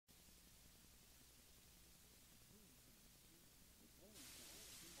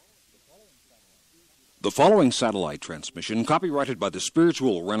The following satellite transmission, copyrighted by the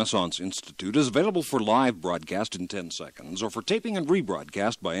Spiritual Renaissance Institute, is available for live broadcast in 10 seconds or for taping and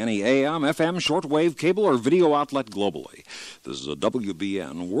rebroadcast by any AM, FM, shortwave, cable, or video outlet globally. This is a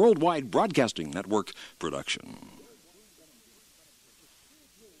WBN Worldwide Broadcasting Network production.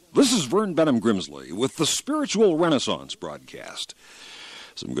 This is Vern Bennom Grimsley with the Spiritual Renaissance broadcast.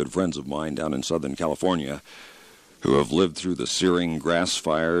 Some good friends of mine down in Southern California who have lived through the searing grass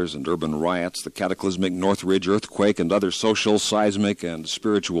fires and urban riots, the cataclysmic Northridge earthquake, and other social, seismic, and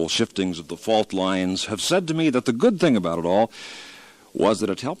spiritual shiftings of the fault lines, have said to me that the good thing about it all was that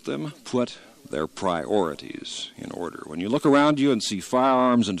it helped them put their priorities in order. When you look around you and see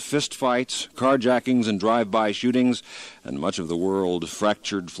firearms and fistfights, carjackings and drive-by shootings, and much of the world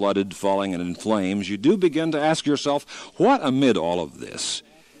fractured, flooded, falling, and in flames, you do begin to ask yourself, what amid all of this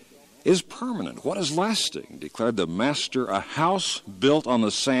is permanent? What is lasting? Declared the Master, a house built on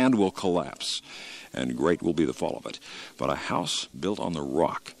the sand will collapse, and great will be the fall of it. But a house built on the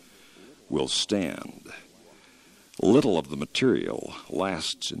rock will stand. Little of the material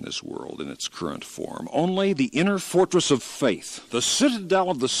lasts in this world in its current form. Only the inner fortress of faith, the citadel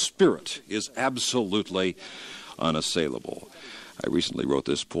of the Spirit, is absolutely unassailable. I recently wrote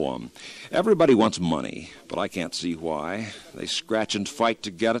this poem. Everybody wants money, but I can't see why. They scratch and fight to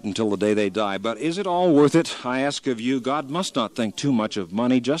get it until the day they die. But is it all worth it? I ask of you. God must not think too much of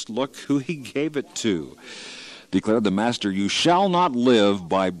money. Just look who he gave it to. Declared the Master, you shall not live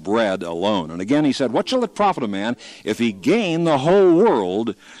by bread alone. And again he said, what shall it profit a man if he gain the whole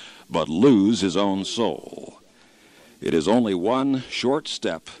world but lose his own soul? It is only one short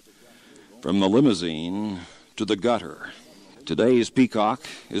step from the limousine to the gutter. Today's peacock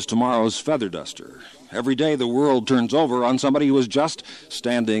is tomorrow's feather duster. Every day the world turns over on somebody who is just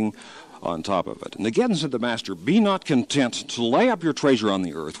standing on top of it. And again said the Master, be not content to lay up your treasure on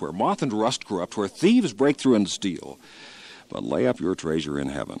the earth, where moth and rust corrupt, where thieves break through and steal. But lay up your treasure in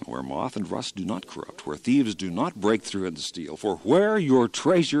heaven, where moth and rust do not corrupt, where thieves do not break through and steal. For where your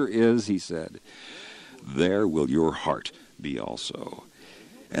treasure is, he said, there will your heart be also.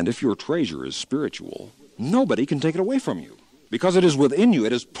 And if your treasure is spiritual, nobody can take it away from you, because it is within you.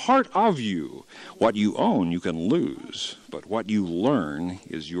 It is part of you. What you own, you can lose. But what you learn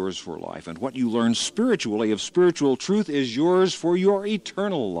is yours for life. And what you learn spiritually of spiritual truth is yours for your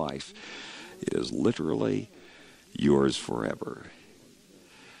eternal life. It is literally yours forever.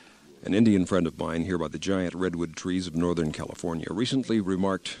 An Indian friend of mine here by the giant redwood trees of Northern California recently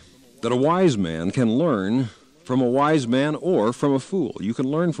remarked that a wise man can learn from a wise man or from a fool. You can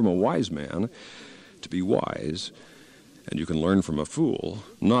learn from a wise man to be wise, and you can learn from a fool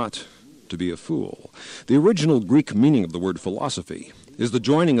not to be a fool. The original Greek meaning of the word philosophy is the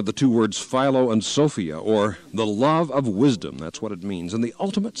joining of the two words philo and sophia, or the love of wisdom. That's what it means. And the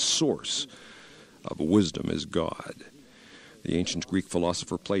ultimate source of wisdom is God. The ancient Greek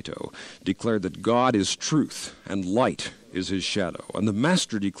philosopher Plato declared that God is truth, and light is his shadow. And the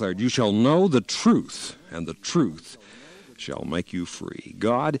Master declared, you shall know the truth, and the truth shall make you free.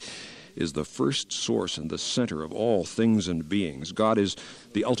 God is the first source and the center of all things and beings. God is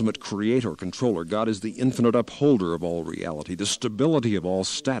the ultimate creator, controller. God is the infinite upholder of all reality, the stability of all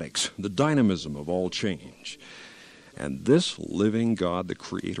statics, the dynamism of all change. And this living God, the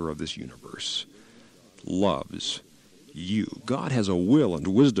creator of this universe, loves you. God has a will and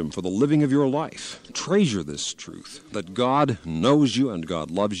wisdom for the living of your life. Treasure this truth, that God knows you and God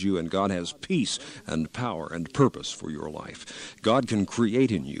loves you, and God has peace and power and purpose for your life. God can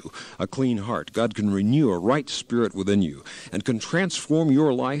create in you a clean heart. God can renew a right spirit within you and can transform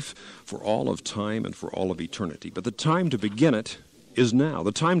your life for all of time and for all of eternity. But the time to begin it is now.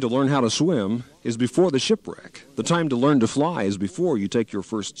 The time to learn how to swim is before the shipwreck. The time to learn to fly is before you take your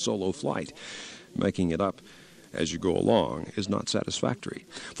first solo flight. Making it up as you go along is not satisfactory.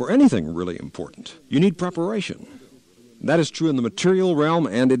 For anything really important, you need preparation. That is true in the material realm,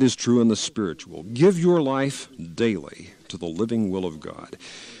 and it is true in the spiritual. Give your life daily to the living will of God,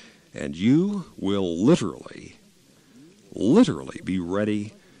 and you will literally be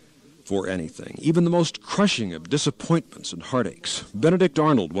ready for anything, even the most crushing of disappointments and heartaches. Benedict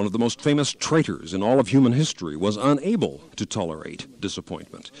Arnold, one of the most famous traitors in all of human history, was unable to tolerate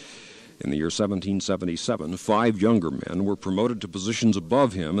disappointment. In the year 1777, 5 younger men were promoted to positions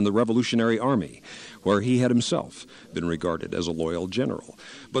above him in the Revolutionary Army, where he had himself been regarded as a loyal general.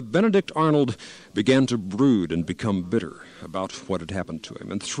 But Benedict Arnold began to brood and become bitter about what had happened to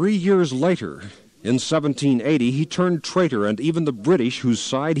him. And 3 years later, in 1780, he turned traitor, and even the British, whose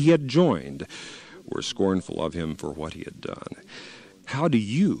side he had joined, were scornful of him for what he had done. How do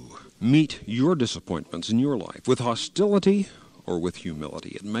you meet your disappointments in your life? With hostility or with humility.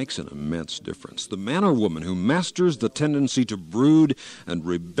 It makes an immense difference. The man or woman who masters the tendency to brood and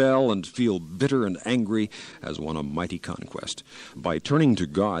rebel and feel bitter and angry has won a mighty conquest. By turning to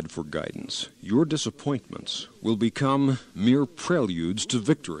God for guidance, your disappointments will become mere preludes to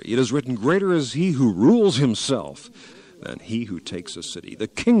victory. It is written, "Greater is he who rules himself than he who takes a city." The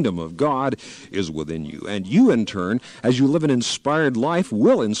kingdom of God is within you, and you, in turn, as you live an inspired life,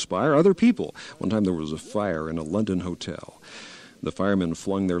 will inspire other people. One time there was a fire in a London hotel. The firemen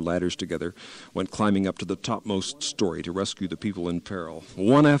flung their ladders together, went climbing up to the topmost story to rescue the people in peril.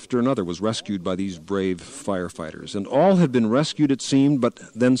 One after another was rescued by these brave firefighters, and all had been rescued, it seemed, but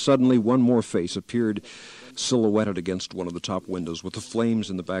then suddenly one more face appeared silhouetted against one of the top windows with the flames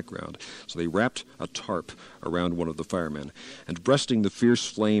in the background. So they wrapped a tarp around one of the firemen, and breasting the fierce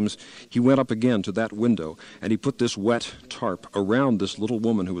flames, he went up again to that window, and he put this wet tarp around this little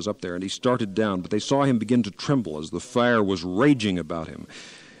woman who was up there, and he started down, but they saw him begin to tremble as the fire was raging about him,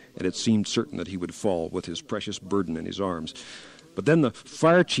 and it seemed certain that he would fall with his precious burden in his arms. But then the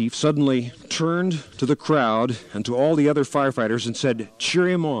fire chief suddenly turned to the crowd and to all the other firefighters and said, "Cheer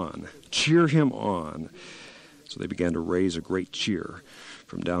him on, cheer him on." So they began to raise a great cheer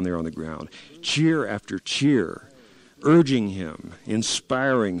from down there on the ground. Cheer after cheer, urging him,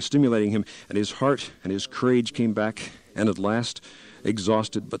 inspiring, stimulating him, and his heart and his courage came back, and at last,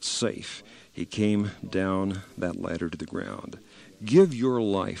 exhausted but safe, he came down that ladder to the ground. Give your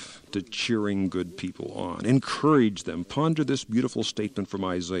life to cheering good people on. Encourage them. Ponder this beautiful statement from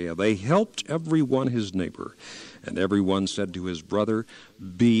Isaiah. "They helped every one his neighbor, and every one said to his brother,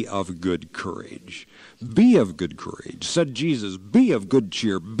 'Be of good courage.'" Be of good courage, said Jesus. Be of good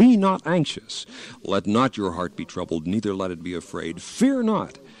cheer. Be not anxious. Let not your heart be troubled, neither let it be afraid. Fear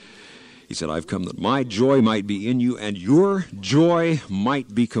not. He said, "I've come that my joy might be in you, and your joy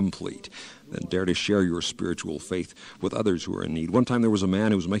might be complete." Then dare to share your spiritual faith with others who are in need. One time there was a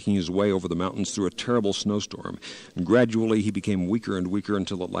man who was making his way over the mountains through a terrible snowstorm. And gradually he became weaker and weaker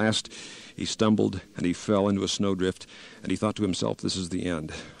until at last he stumbled and he fell into a snowdrift. And he thought to himself, "This is the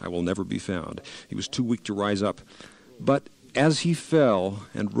end. I will never be found." He was too weak to rise up. But as he fell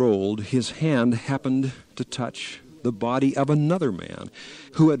and rolled, his hand happened to touch the body of another man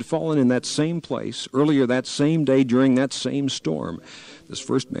who had fallen in that same place earlier that same day during that same storm. This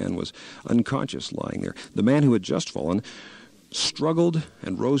first man was unconscious lying there. The man who had just fallen struggled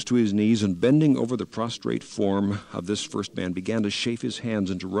and rose to his knees, and bending over the prostrate form of this first man began to chafe his hands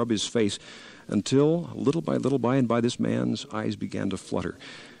and to rub his face until, little by and by, this man's eyes began to flutter.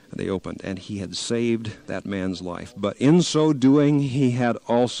 And they opened, and he had saved that man's life. But in so doing, he had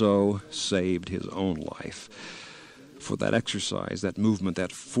also saved his own life. For that exercise, that movement,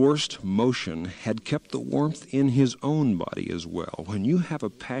 that forced motion had kept the warmth in his own body as well. When you have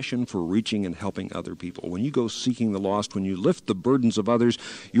a passion for reaching and helping other people, when you go seeking the lost, when you lift the burdens of others,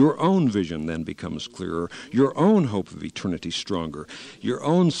 your own vision then becomes clearer, your own hope of eternity stronger, your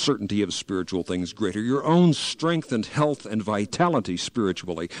own certainty of spiritual things greater, your own strength and health and vitality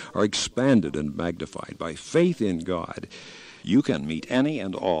spiritually are expanded and magnified by faith in God. You can meet any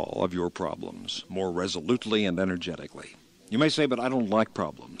and all of your problems more resolutely and energetically. You may say, "But I don't like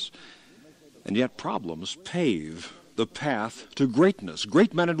problems." And yet problems pave the path to greatness.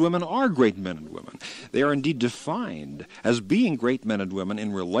 Great men and women are great men and women. They are indeed defined as being great men and women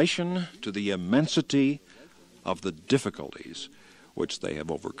in relation to the immensity of the difficulties which they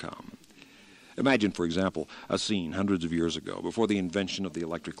have overcome. Imagine, for example, a scene hundreds of years ago before the invention of the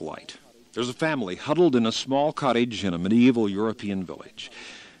electric light. There's a family huddled in a small cottage in a medieval European village.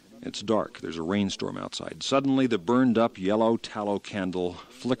 It's dark. There's a rainstorm outside. Suddenly, the burned-up yellow tallow candle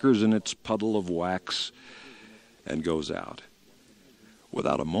flickers in its puddle of wax and goes out.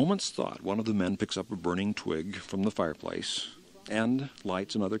 Without a moment's thought, one of the men picks up a burning twig from the fireplace and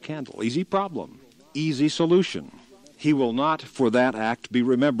lights another candle. Easy problem. Easy solution. He will not, for that act, be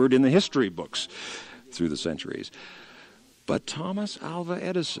remembered in the history books through the centuries. But Thomas Alva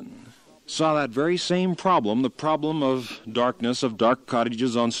Edison saw that very same problem, the problem of darkness, of dark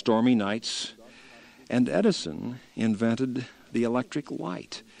cottages on stormy nights, and Edison invented the electric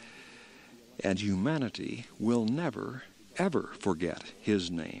light. And humanity will never, ever forget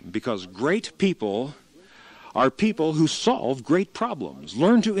his name, because great people are people who solve great problems.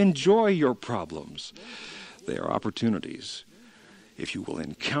 Learn to enjoy your problems. They are opportunities if you will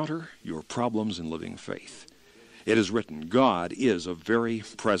encounter your problems in living faith. It is written, God is a very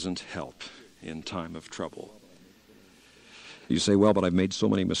present help in time of trouble. You say, "Well, but I've made so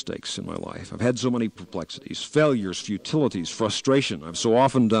many mistakes in my life. I've had so many perplexities, failures, futilities, frustration. I've so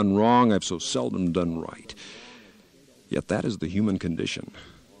often done wrong. I've so seldom done right." Yet that is the human condition.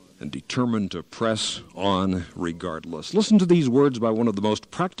 and determined to press on regardless. Listen to these words by one of the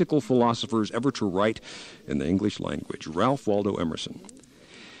most practical philosophers ever to write in the English language, Ralph Waldo Emerson.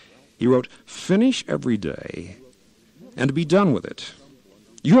 He wrote, "Finish every day and be done with it.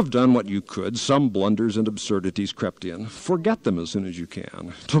 You have done what you could. Some blunders and absurdities crept in. Forget them as soon as you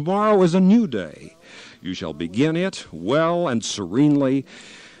can. Tomorrow is a new day. You shall begin it well and serenely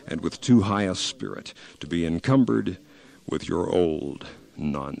and with too high a spirit to be encumbered with your old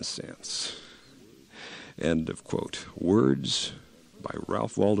nonsense." End of quote. Words by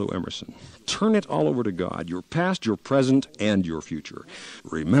Ralph Waldo Emerson. Turn it all over to God, your past, your present, and your future.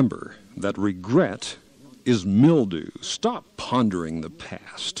 Remember that regret is mildew. Stop pondering the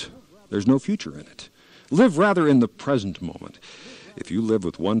past. There's no future in it. Live rather in the present moment. If you live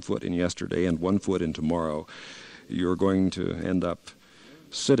with one foot in yesterday and one foot in tomorrow, you're going to end up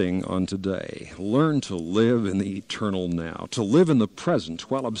sitting on today. Learn to live in the eternal now. To live in the present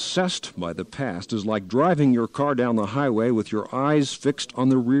while obsessed by the past is like driving your car down the highway with your eyes fixed on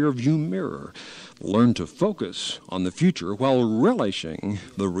the rear view mirror. Learn to focus on the future while relishing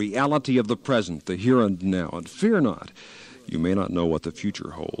the reality of the present, the here and now. And fear not, you may not know what the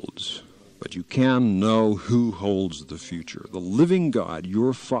future holds, but you can know who holds the future. The living God,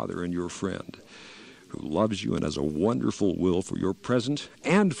 your Father and your friend, who loves you and has a wonderful will for your present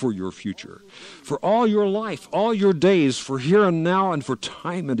and for your future, for all your life, all your days, for here and now and for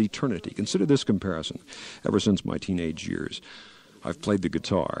time and eternity. Consider this comparison. Ever since my teenage years, I've played the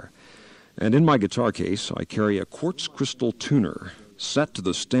guitar, and in my guitar case, I carry a quartz crystal tuner set to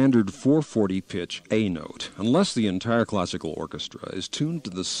the standard 440 pitch A note. Unless the entire classical orchestra is tuned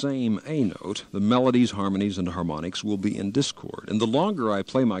to the same A note, the melodies, harmonies, and harmonics will be in discord. And the longer I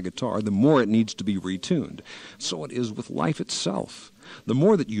play my guitar, the more it needs to be retuned. So it is with life itself. The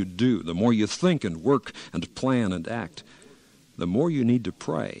more that you do, the more you think and work and plan and act, the more you need to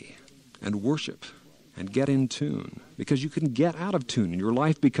pray and worship and get in tune. Because you can get out of tune, and your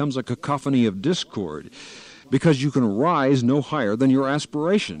life becomes a cacophony of discord. Because you can rise no higher than your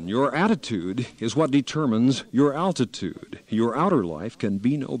aspiration. Your attitude is what determines your altitude. Your outer life can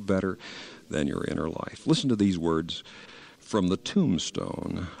be no better than your inner life. Listen to these words from the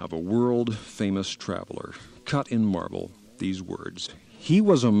tombstone of a world-famous traveler. Cut in marble, these words. "He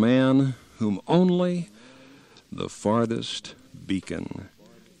was a man whom only the farthest beacon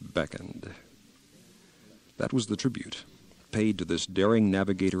beckoned." That was the tribute paid to this daring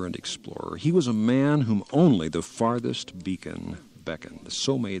navigator and explorer. He was a man whom only the farthest beacon beckoned.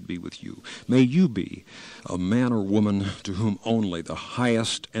 So may it be with you. May you be a man or woman to whom only the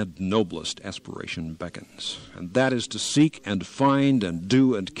highest and noblest aspiration beckons. And that is to seek and find and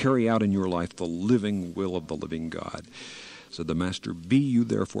do and carry out in your life the living will of the living God. Said the Master, "Be you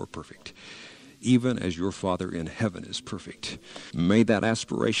therefore perfect, even as your Father in heaven is perfect." May that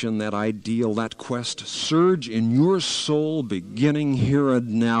aspiration, that ideal, that quest surge in your soul, beginning here and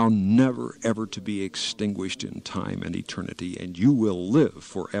now, never ever to be extinguished in time and eternity, and you will live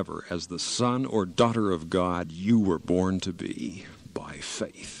forever as the son or daughter of God you were born to be by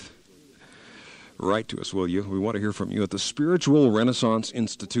faith. Write to us, will you? We want to hear from you at the Spiritual Renaissance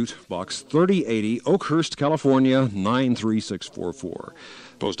Institute, Box 3080, Oakhurst, California, 93644.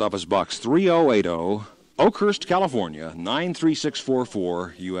 Post Office Box 3080, Oakhurst, California,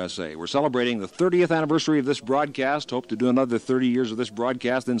 93644, USA. We're celebrating the 30th anniversary of this broadcast. Hope to do another 30 years of this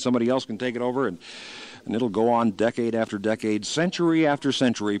broadcast, then somebody else can take it over, and it'll go on decade after decade, century after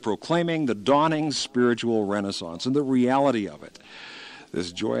century, proclaiming the dawning spiritual renaissance and the reality of it.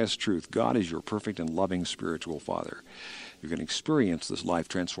 This joyous truth: God is your perfect and loving spiritual Father. You can experience this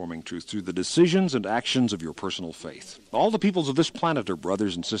life-transforming truth through the decisions and actions of your personal faith. All the peoples of this planet are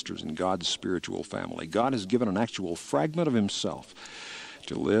brothers and sisters in God's spiritual family. God has given an actual fragment of himself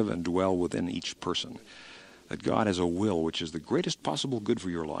to live and dwell within each person. That God has a will which is the greatest possible good for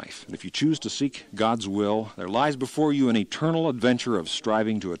your life. And if you choose to seek God's will, there lies before you an eternal adventure of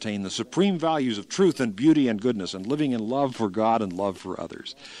striving to attain the supreme values of truth and beauty and goodness, and living in love for God and love for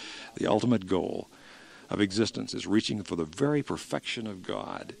others. The ultimate goal of existence is reaching for the very perfection of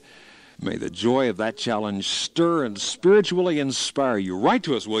God. May the joy of that challenge stir and spiritually inspire you. Write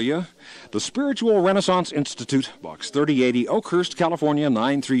to us, will you? The Spiritual Renaissance Institute, Box 3080, Oakhurst, California,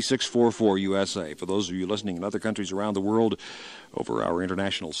 93644, USA. For those of you listening in other countries around the world over our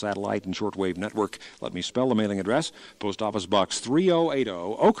international satellite and shortwave network, let me spell the mailing address. Post Office Box 3080,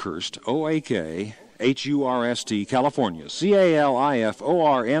 Oakhurst, Oakhurst, California, California,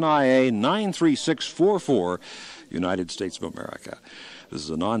 93644, United States of America. This is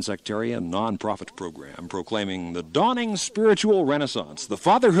a non-sectarian, non-profit program proclaiming the dawning spiritual renaissance, the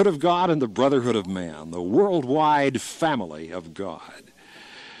fatherhood of God and the brotherhood of man, the worldwide family of God.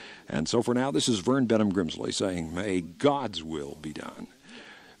 And so for now, this is Vern Bennom Grimsley saying, may God's will be done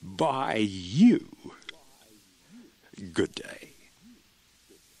by you. Good day.